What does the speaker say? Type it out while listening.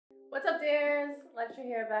What's up, dears? Lehxra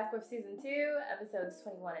here, back with season 2, episodes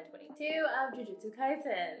 21 and 22 of Jujutsu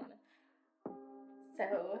Kaisen.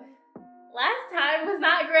 So, last time was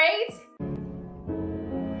not great.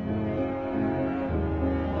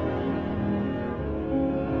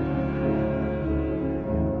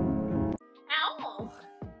 Ow!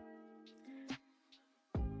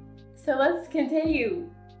 So let's continue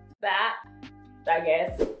that, I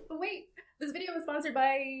guess. But wait, this video is sponsored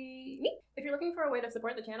by me. If you're looking for a way to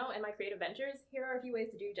support the channel and my creative ventures, here are a few ways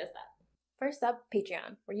to do just that. First up,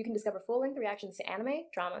 Patreon, where you can discover full-length reactions to anime,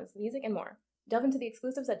 dramas, music, and more. Delve into the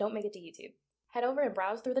exclusives that don't make it to YouTube. Head over and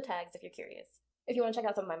browse through the tags if you're curious. If you want to check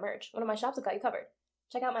out some of my merch, one of my shops have got you covered.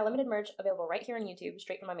 Check out my limited merch available right here on YouTube,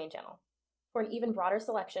 straight from my main channel. For an even broader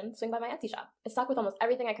selection, swing by my Etsy shop. It's stocked with almost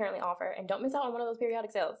everything I currently offer, and don't miss out on one of those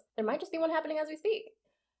periodic sales. There might just be one happening as we speak.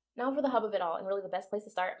 Now for the hub of it all, and really the best place to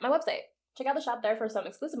start, my website. Check out the shop there for some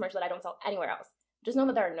exclusive merch that I don't sell anywhere else. Just know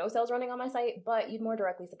that there are no sales running on my site, but you'd more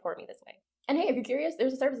directly support me this way. And hey, if you're curious,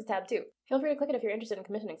 there's a services tab too. Feel free to click it if you're interested in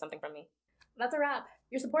commissioning something from me. That's a wrap.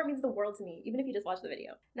 Your support means the world to me, even if you just watch the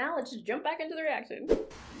video. Now let's just jump back into the reaction.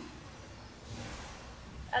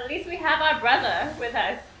 At least we have our brother with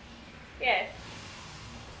us. Yes.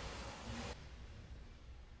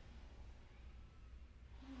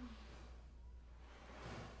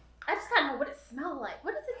 I just gotta know what it smells like.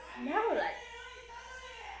 What does it smell like?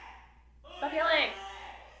 Stop yelling.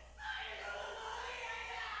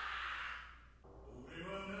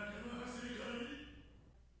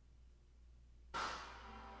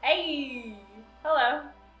 Hey! Hello.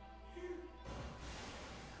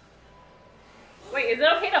 Wait, is it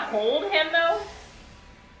okay to hold him though?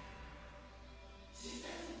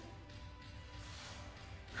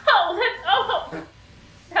 Oh,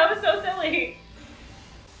 that was so silly.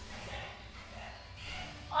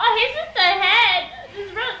 Oh, he's just a head.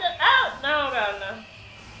 Just run the, oh, no, God, no.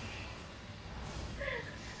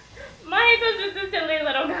 Mahito's just a silly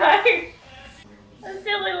little guy. A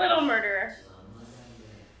silly little murderer.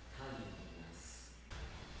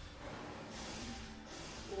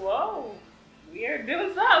 Whoa, we are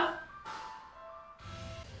doing stuff.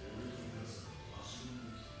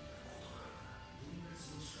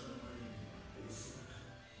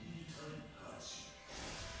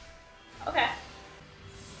 Okay.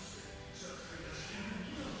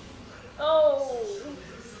 Oh.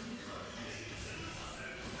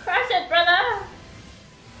 Crush it, brother.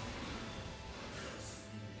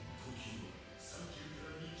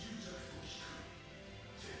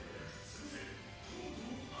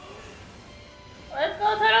 Let's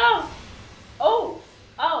go, Taro. Oh.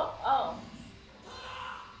 Oh. Oh.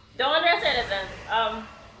 Don't underestimate it then.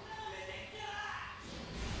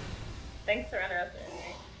 Thanks for underestimating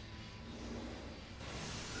me.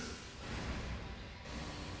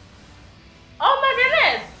 Oh my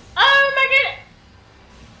goodness! Oh my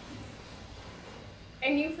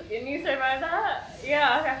goodness! And you survived that?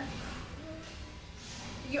 Yeah,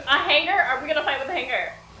 okay. A hanger? Are we gonna fight with a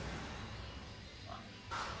hanger?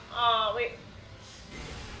 Oh, wait.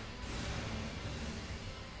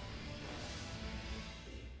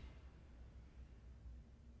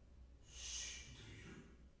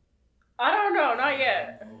 I don't know, not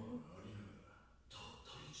yet.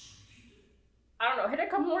 I don't know, hit it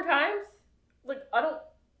a couple more times? Like, I don't...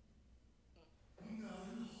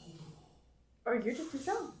 Or you're just too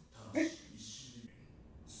strong.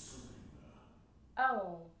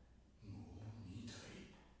 Oh.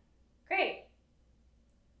 Great.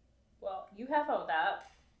 Well, you have fun with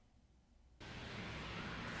that.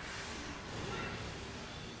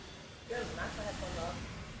 Good, knock my headphones off.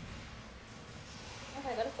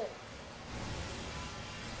 Okay, go to sleep.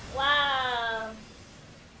 Wow.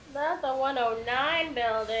 That's the 109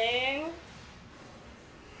 building.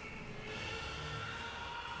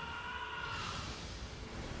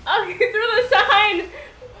 Oh, you threw the sign!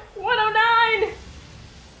 109!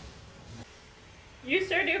 You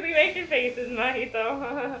sure do be making faces,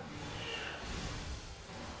 Mahito.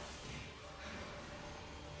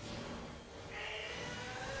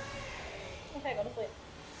 Okay, go to sleep.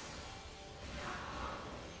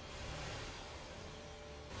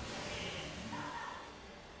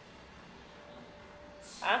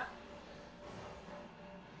 Huh?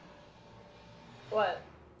 What?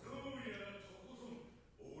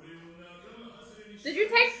 Did you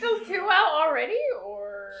take those two out already,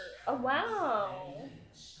 or? Oh, wow.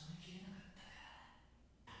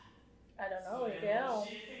 I don't know, Miguel.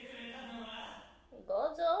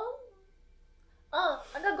 Gojo? Oh,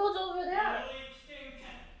 I got Gojo over there.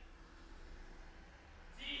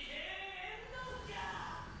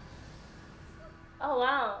 Oh,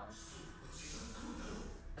 wow.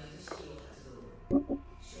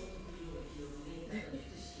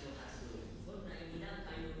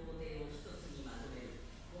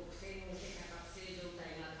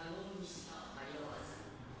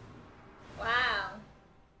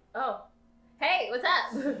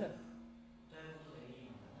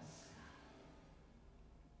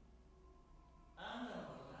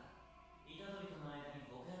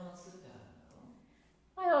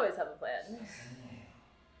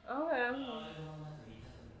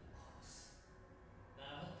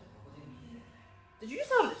 Did you just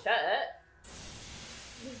tell him to shut?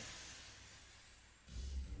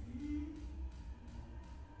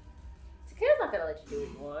 Sakura's not gonna let you do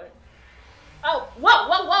what you want. Oh, whoa,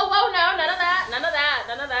 whoa, whoa, whoa, no, none of that, none of that,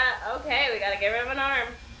 none of that. Okay, we gotta get rid of an arm.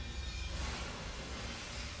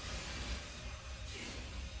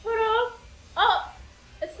 Pluto! Oh,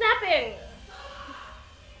 it's snapping!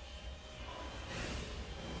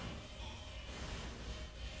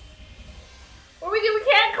 What do we do? We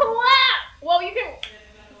can't clap! Whoa, you can...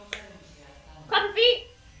 Clap your feet!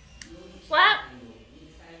 Slap!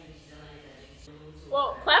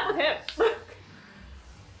 Well, clap with him.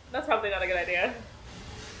 That's probably not a good idea.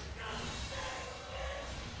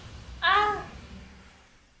 Ah!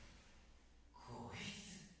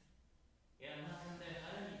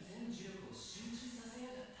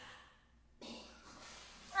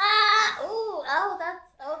 Ah! Ooh! Oh,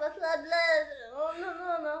 that's blood. Oh, no,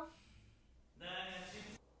 no, no.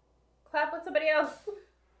 Clap with somebody else.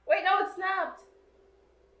 Wait, no, it snapped.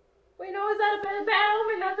 Wait, no, is that a bad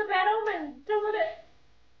omen? That's a bad omen. Don't let it.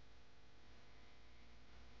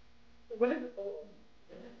 What is it?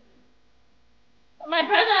 My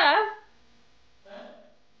brother!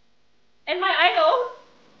 And my idol!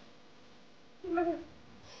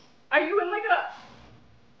 Are you in like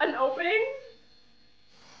an opening?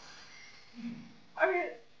 Are you...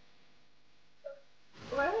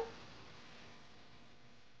 What?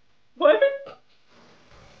 What?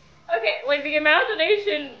 Okay, like the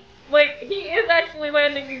imagination, like he is actually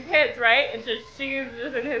landing these hits, right? It's just she's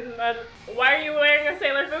just in his mother. Why are you wearing a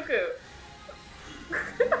Sailor Fuku?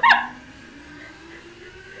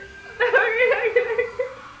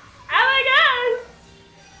 Oh my gosh!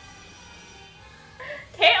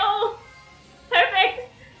 KO! Perfect!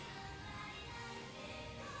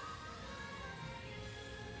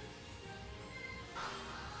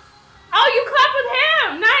 Oh, you clapped with him!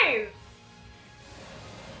 Nice!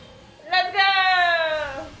 Let's go!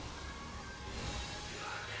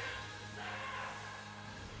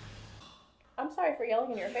 I'm sorry for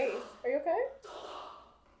yelling in your face. Are you okay?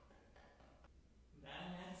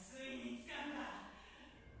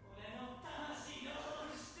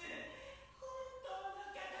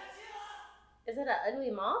 Is it an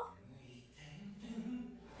ugly moth?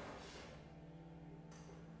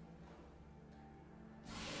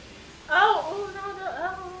 Oh no, no,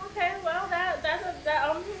 oh, okay, well, oh,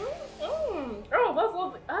 that's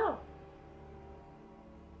lovely, oh.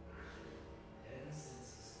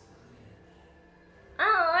 I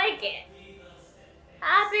don't like it.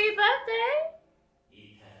 Happy birthday.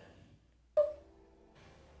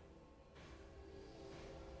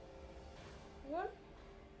 What?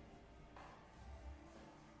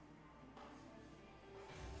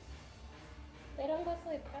 They don't go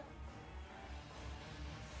sleep, huh?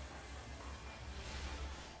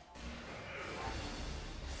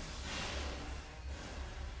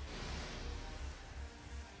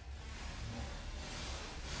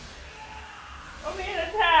 I'm being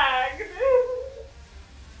attacked.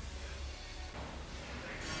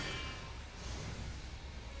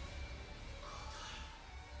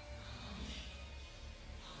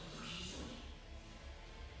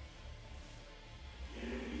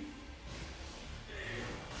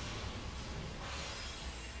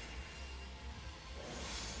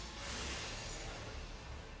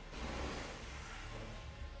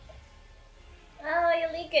 Oh,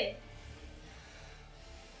 you're leaking.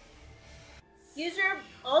 Use your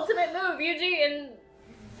ultimate move, Yuji, and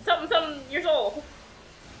something your soul.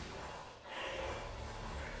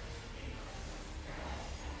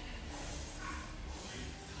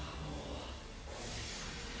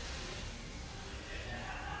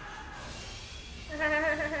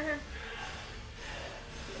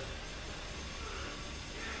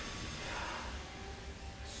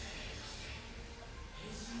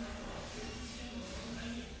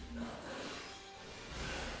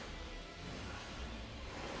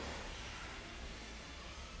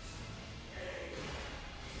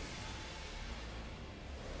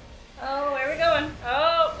 Oh, where are we going?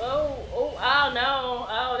 Oh no.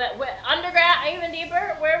 Oh, that underground, even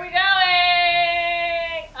deeper. Where are we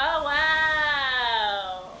going? Oh,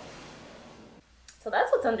 wow. So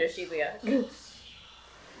that's what's under Shibuya.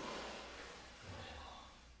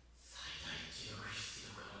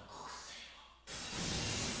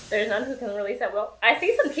 There's none who can release at will. I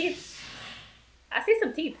see some teeth. I see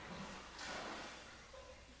some teeth.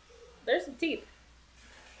 There's some teeth.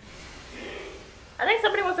 I think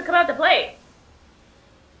somebody wants to come out to play.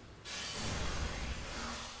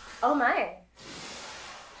 Oh my.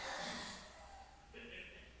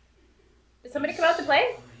 Did somebody come out to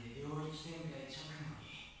play?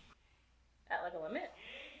 At like a limit?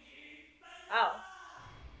 Oh.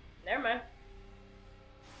 Never mind.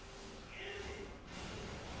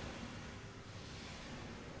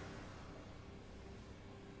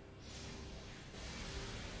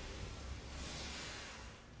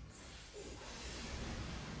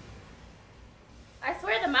 I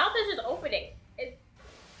swear the mouth is just opening.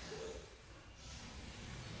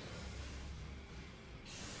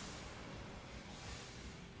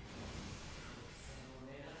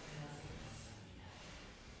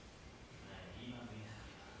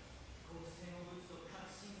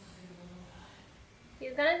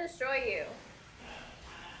 He's gonna destroy you.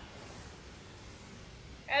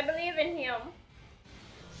 I believe in him.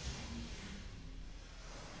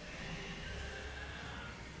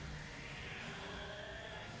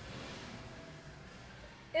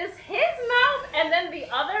 Is his mouth and then the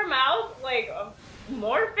other mouth like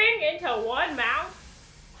morphing into one mouth?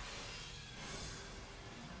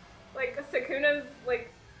 Like Sukuna's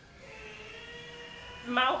like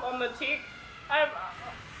mouth on the cheek? I'm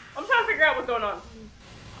trying to figure out what's going on.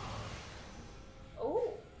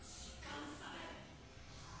 Oh.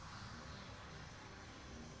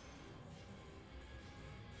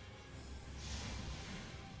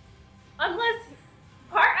 Unless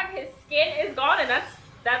part of his skin is gone and that's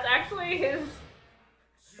actually his.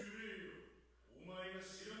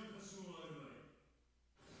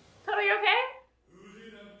 Totally okay?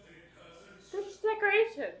 They're just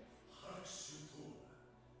decorations.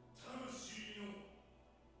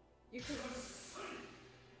 You can.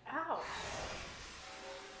 Ouch.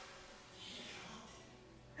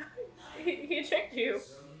 he tricked you.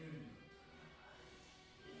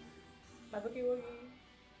 My boogie woogie.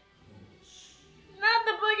 Not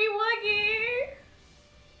the boogie woogie!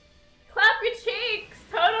 Clap your cheeks!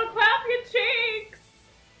 Total clap your cheeks!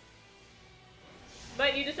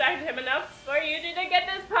 But you distracted him enough for you to get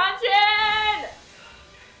this punch in!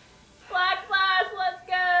 Black Flash, let's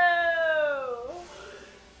go!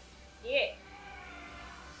 Yeah.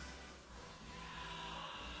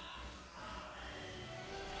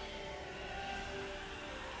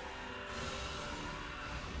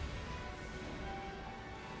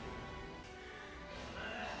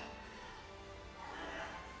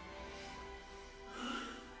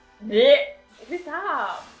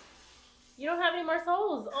 Stop! You don't have any more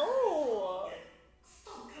souls. Oh!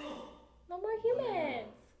 No more humans.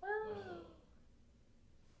 Wow.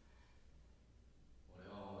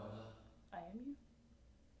 I am you?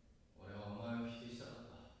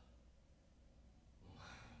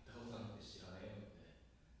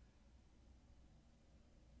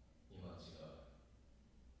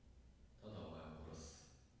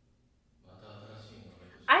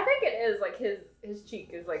 I think it is like his cheek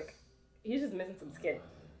is like he's just missing some skin.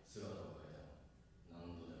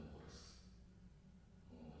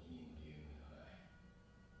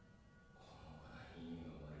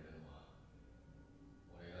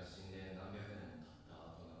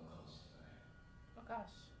 Oh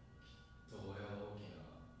gosh.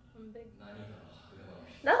 I'm big.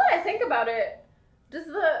 Now that I think about it, there's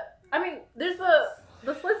the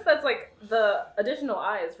slits that's like the additional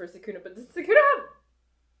eyes for Sukuna, but does Sukuna have?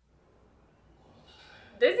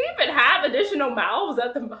 Does he even have additional mouths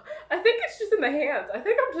at the? I think it's just in the hands. I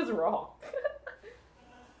think I'm just wrong.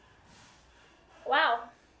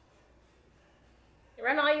 Wow.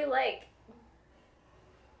 Run all you like.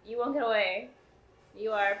 You won't get away.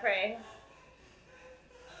 You are prey.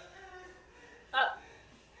 Oh.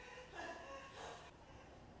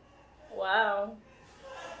 Wow.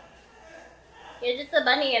 You're just a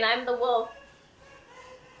bunny and I'm the wolf.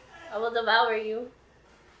 I will devour you.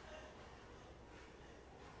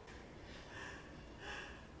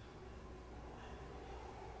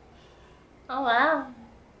 Oh wow.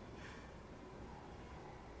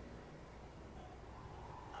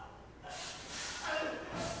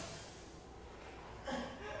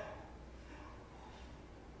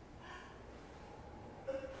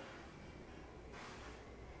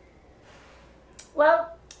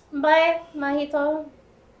 Well, bye, Mahito.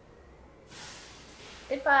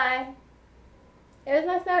 Goodbye. It was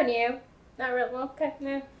nice knowing you. Not real. Okay,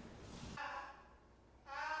 nah.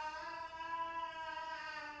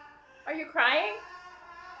 Are you crying?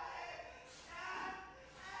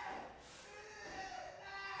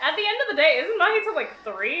 At the end of the day, isn't Mahito like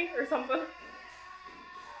 3 or something?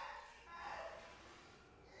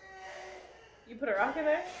 You put a rock in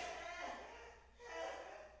there?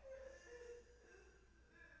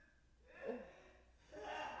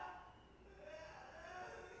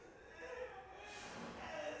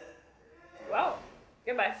 Well,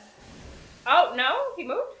 goodbye. Oh, no? He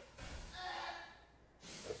moved?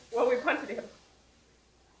 Well, we punted him.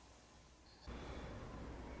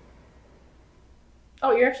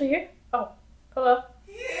 Oh, you're actually here? Oh, hello.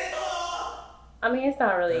 I mean, it's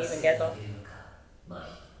not really even ghetto.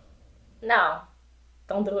 No,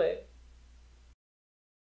 don't do it.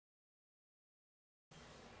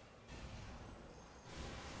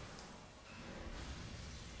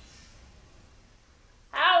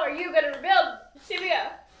 How are you gonna rebuild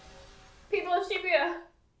Shibuya? People of Shibuya.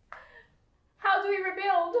 How do we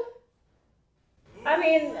rebuild? I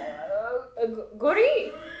mean,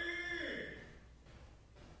 Gori?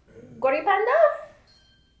 Gori Panda?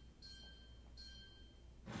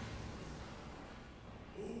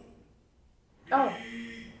 Oh.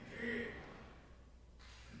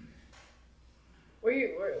 What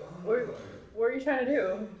are you trying to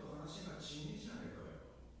do?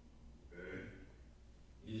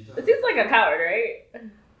 It seems like a coward, right?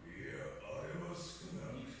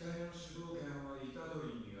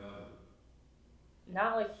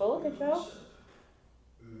 Not like full control.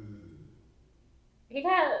 He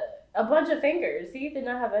got a bunch of fingers. He did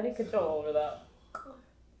not have any control over that.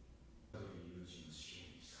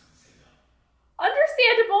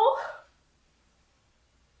 Understandable.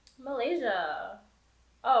 Malaysia.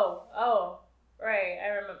 Oh, right. I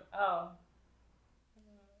remember. Oh.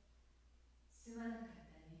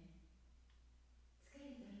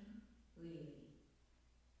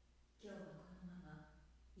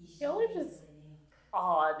 Y'all are just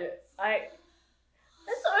odd. That's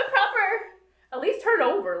so improper. At least turn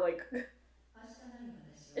over, like.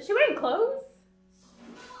 Is she wearing clothes?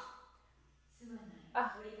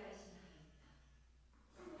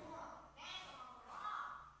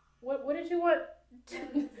 What did you want?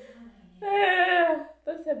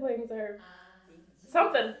 The siblings are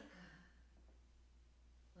something.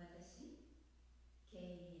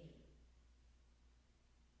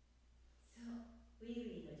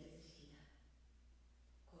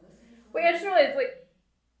 Wait, I just realized, like,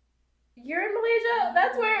 you're in Malaysia?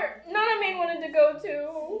 That's where Nanami wanted to go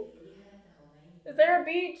to. Is there a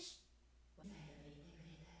beach?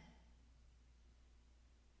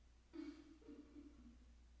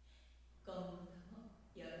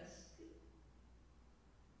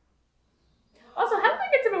 Also, how did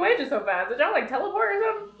they get to Malaysia so fast? Did y'all like teleport or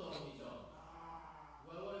something?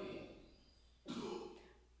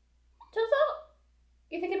 Joso,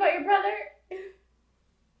 you thinking about your brother?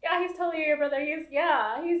 Yeah, he's totally your brother.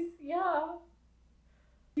 Yeah. Oh yeah,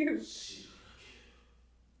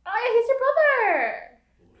 he's your brother.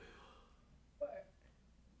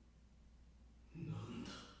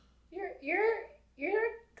 You're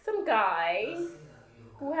some guy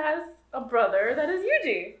who has a brother that is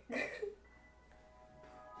Yuji.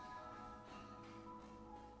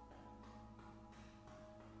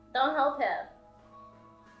 Don't help him.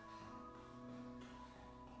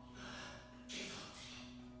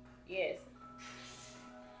 Yes.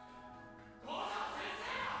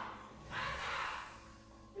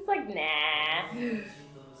 He's like, nah.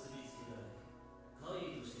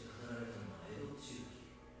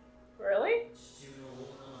 Really?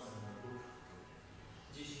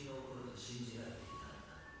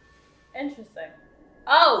 Interesting.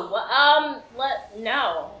 Oh,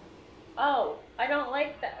 no. Oh, I don't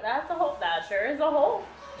like that. That's a hole. That sure is a hole.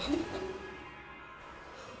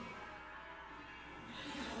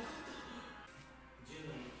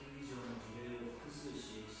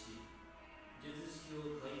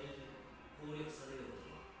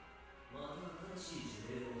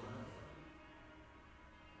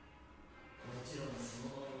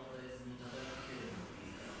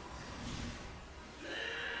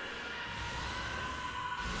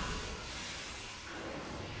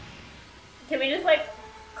 Can we just like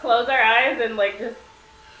close our eyes and like just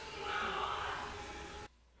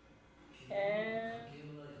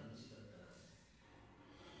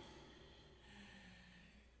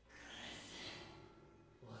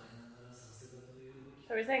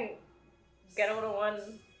So we're saying get a little one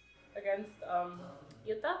against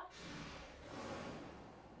Yuta?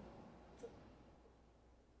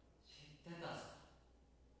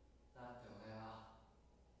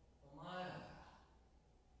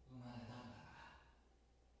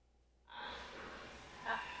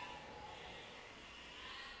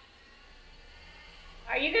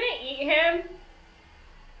 Are you gonna eat him?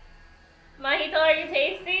 Mahito, are you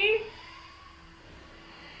tasty?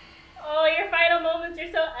 Oh, your final moments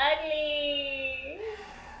are so ugly.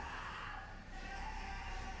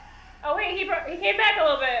 Oh wait, he came back a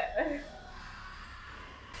little bit.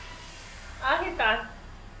 Oh, he's gone.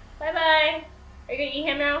 Bye bye. Are you gonna eat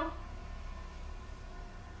him now?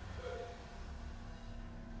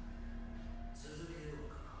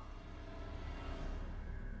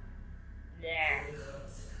 Yeah.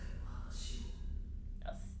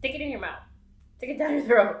 Oh, stick it in your mouth. Stick it down your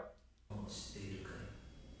throat.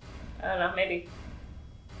 I don't know, maybe.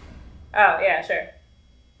 Oh, yeah, sure.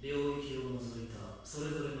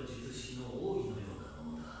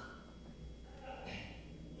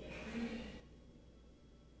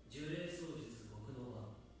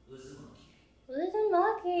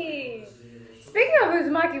 Uzumaki. Speaking of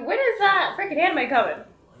Uzumaki, when is that freaking anime coming?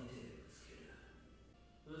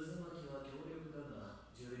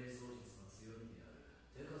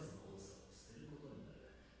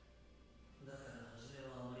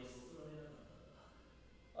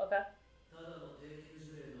 Okay.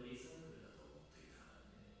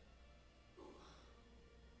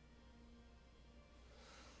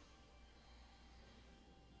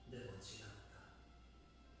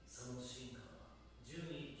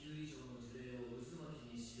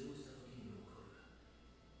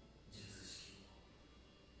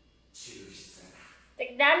 Stick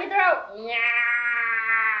it down your throat. Yum.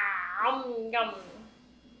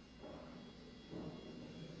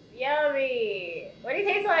 Yummy. What do you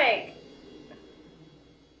taste like?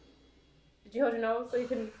 Did you hold your nose so you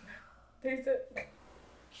can taste it?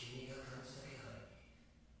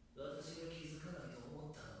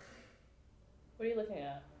 What are you looking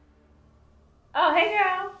at? Oh, hey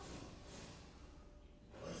girl.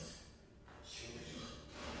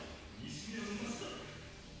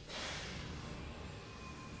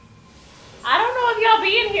 I don't know if y'all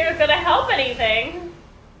being here is gonna help anything,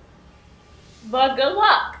 but good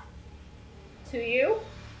luck to you.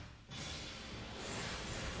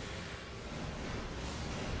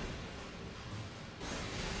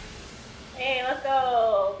 Hey, let's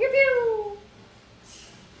go. Pew pew.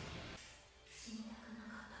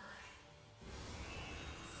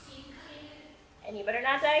 And you better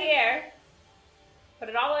not die here. Put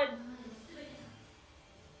it all in.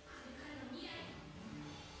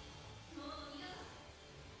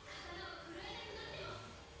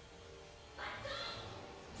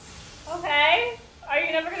 Okay. Are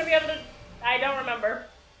you never gonna be able to? I don't remember.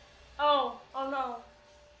 Oh no.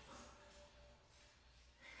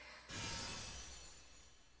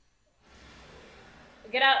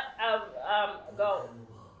 Get out of, go.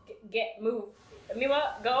 Move.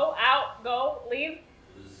 Miwa, go, out, go, leave.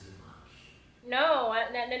 No.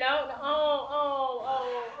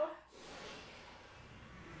 Oh.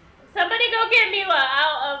 Somebody go get Miwa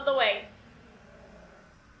out of the way.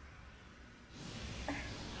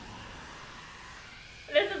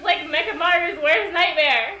 This is like Mechamaru's worst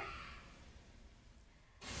nightmare.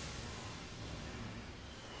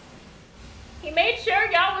 He made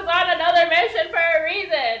sure y'all was on another mission for a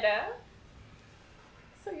reason.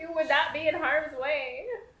 So you would not be in harm's way.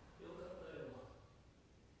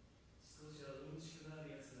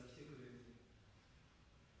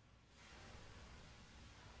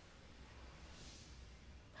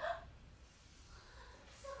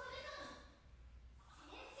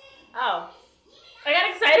 Oh. I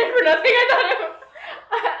got excited for nothing. I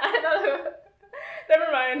thought it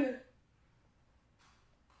never mind.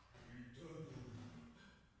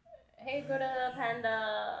 Hey, good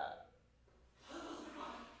panda.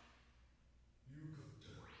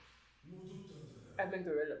 I'm in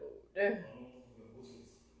gorilla mode. Yeah.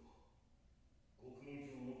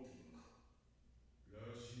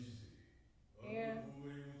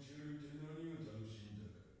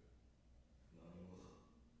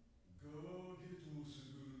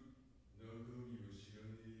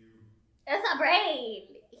 It's a brain.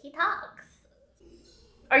 He talks.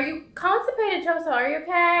 Are you constipated, Choso? Are you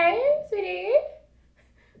okay, sweetie?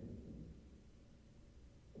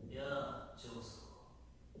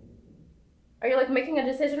 Are you like making a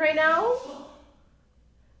decision right now?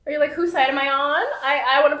 Are you like, whose side am I on?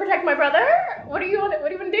 I want to protect my brother. What do you want to do? What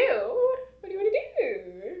do you want to do?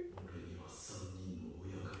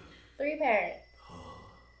 3 parents.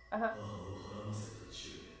 I'm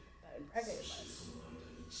pregnant.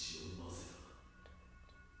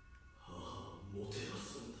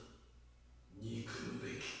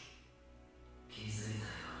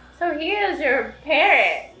 So he is your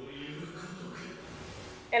parent.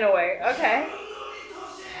 In a way, okay.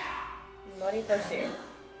 Noritoshi.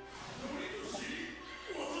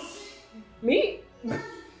 Me?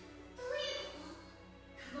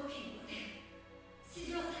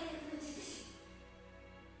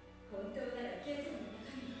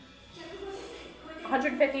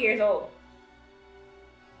 $150 years old.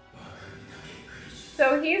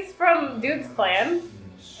 So he's from Dude's clan.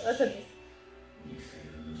 That's a...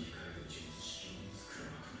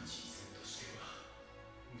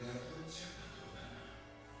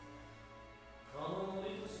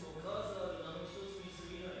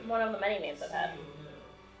 One of the many names I've had.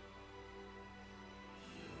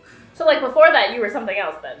 So like before that, you were something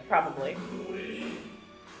else then, probably.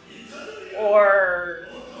 Or...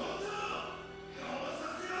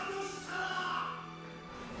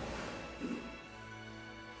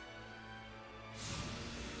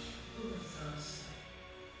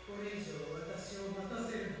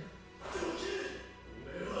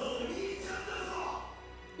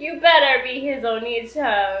 You better be his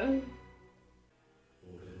Oni-chan.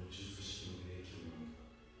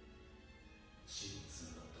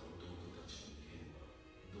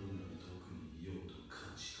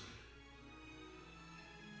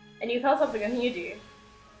 And you felt something on Yuji.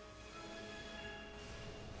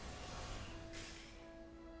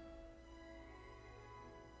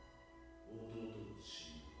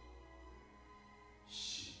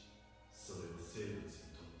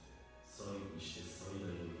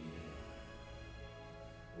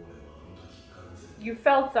 You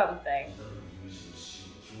felt something.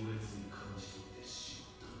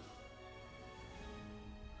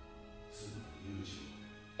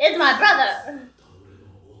 It's my brother!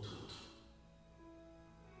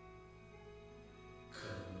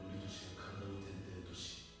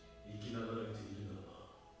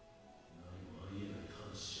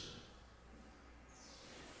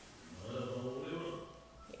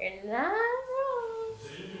 You're not wrong.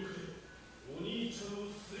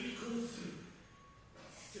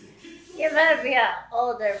 You better be an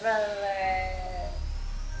older brother.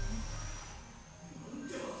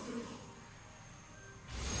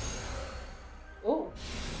 Ooh.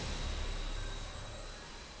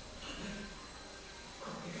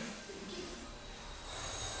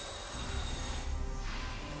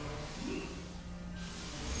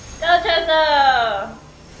 Go, Choso!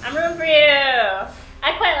 I'm rooting for you!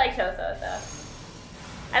 I quite like Choso, so.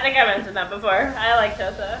 I think I mentioned that before. I like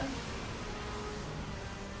Choso.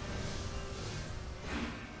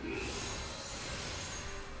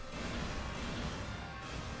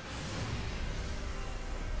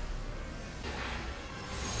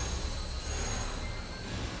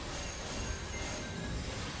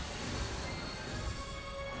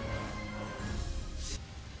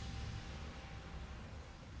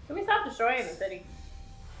 Can we stop destroying the city?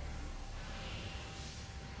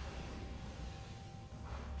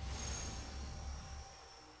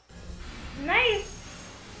 Nice!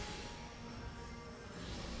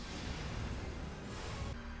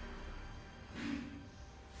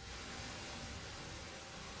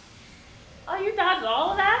 Oh, you dodged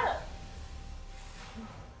all of that?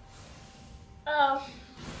 Oh.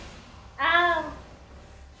 Ow.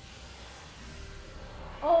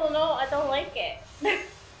 Oh no, I don't like it.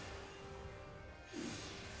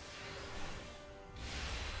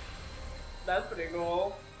 That's pretty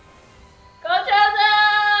cool. Go,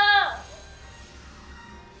 Choso!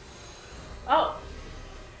 Oh.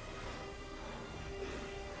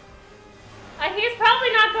 He's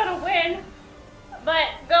probably not gonna win, but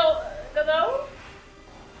go.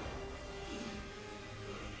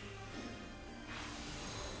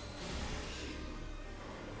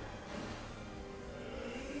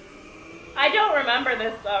 I don't remember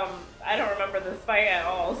this. I don't remember this fight at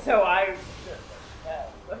all. So I.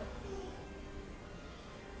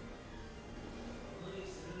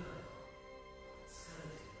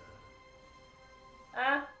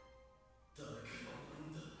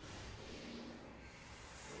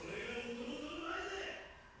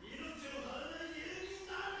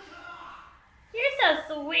 You're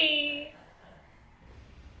so sweet.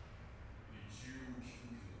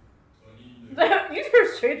 You two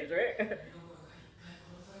strangers, right?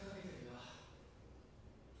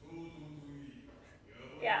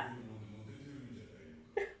 Yeah.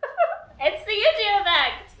 It's the Yuji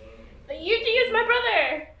effect! The Yuji is my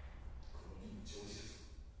brother!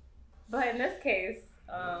 But in this case,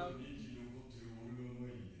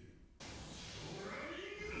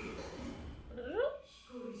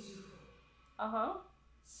 uh-huh.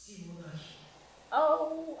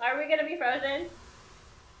 Oh, are we gonna be frozen?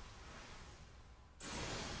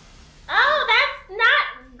 Oh, that's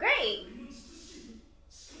not great!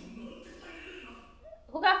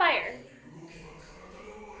 Who got fired?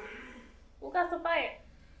 Who got some fire?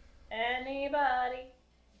 Anybody?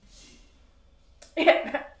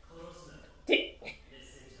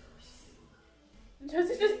 Just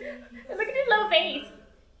look at his little face.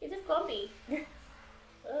 He's just grumpy.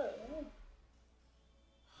 Oh.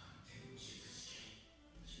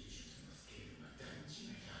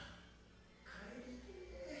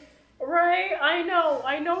 Right? I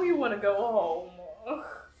know you want to go home. Ugh.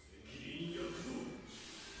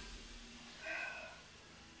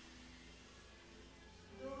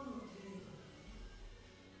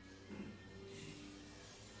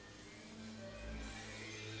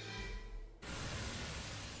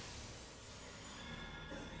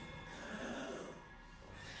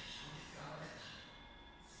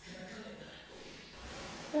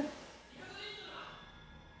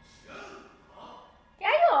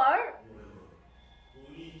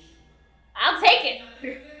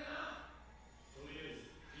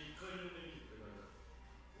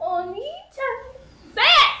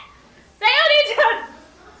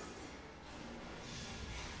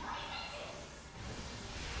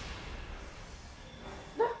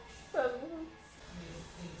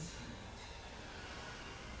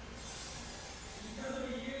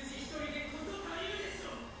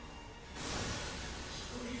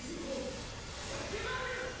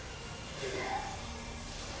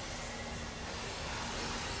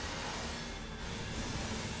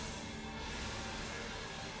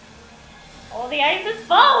 the ice is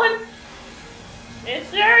falling. It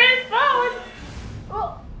sure is falling.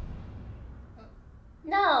 Oh.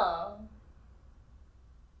 No.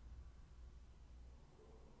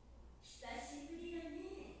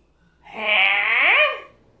 Huh?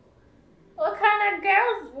 What kind of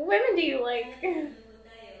girls, women do you like?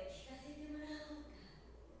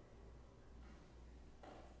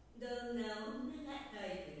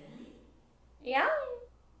 Yeah.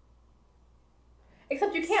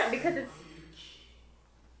 Except you can't because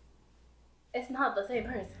it's not the same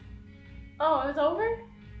person. Oh, it's over?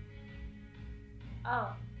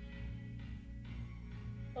 Oh.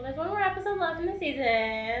 Well, there's one more episode left in the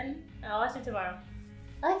season. I'll watch it tomorrow.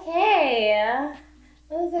 Okay.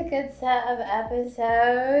 That was a good set of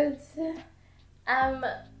episodes. I'm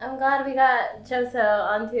glad we got Joso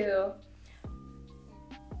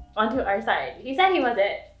onto our side. He said he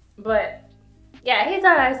wasn't, but yeah, he's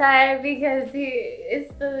on our side because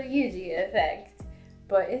it's the Yuji effect.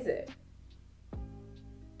 But is it?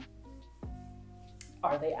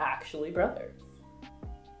 Are they actually brothers?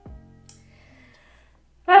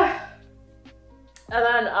 And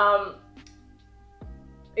then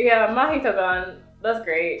yeah, Mahito-gun, that's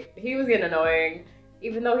great. He was getting annoying,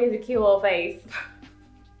 even though he's a cute little face.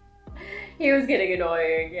 He was getting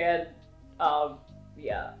annoying, and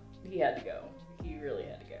yeah, he had to go. He really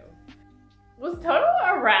had to go. Was Toto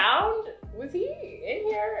around? Was he in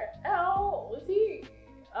here at all? Was he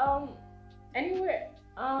anywhere?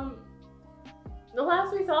 The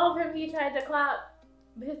last we saw of him, he tried to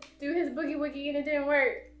do his boogie woogie and it didn't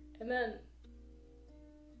work. And then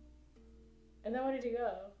where did he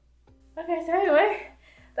go? Okay, so anyway,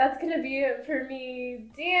 that's gonna be it for me,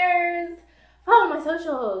 dears. Follow my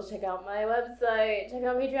socials, check out my website, check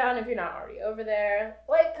out Patreon if you're not already over there.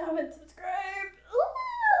 Like, comment, subscribe.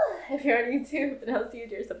 Ooh, if you're on YouTube, and I'll see you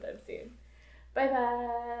dear sometime soon. Bye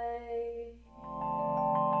bye.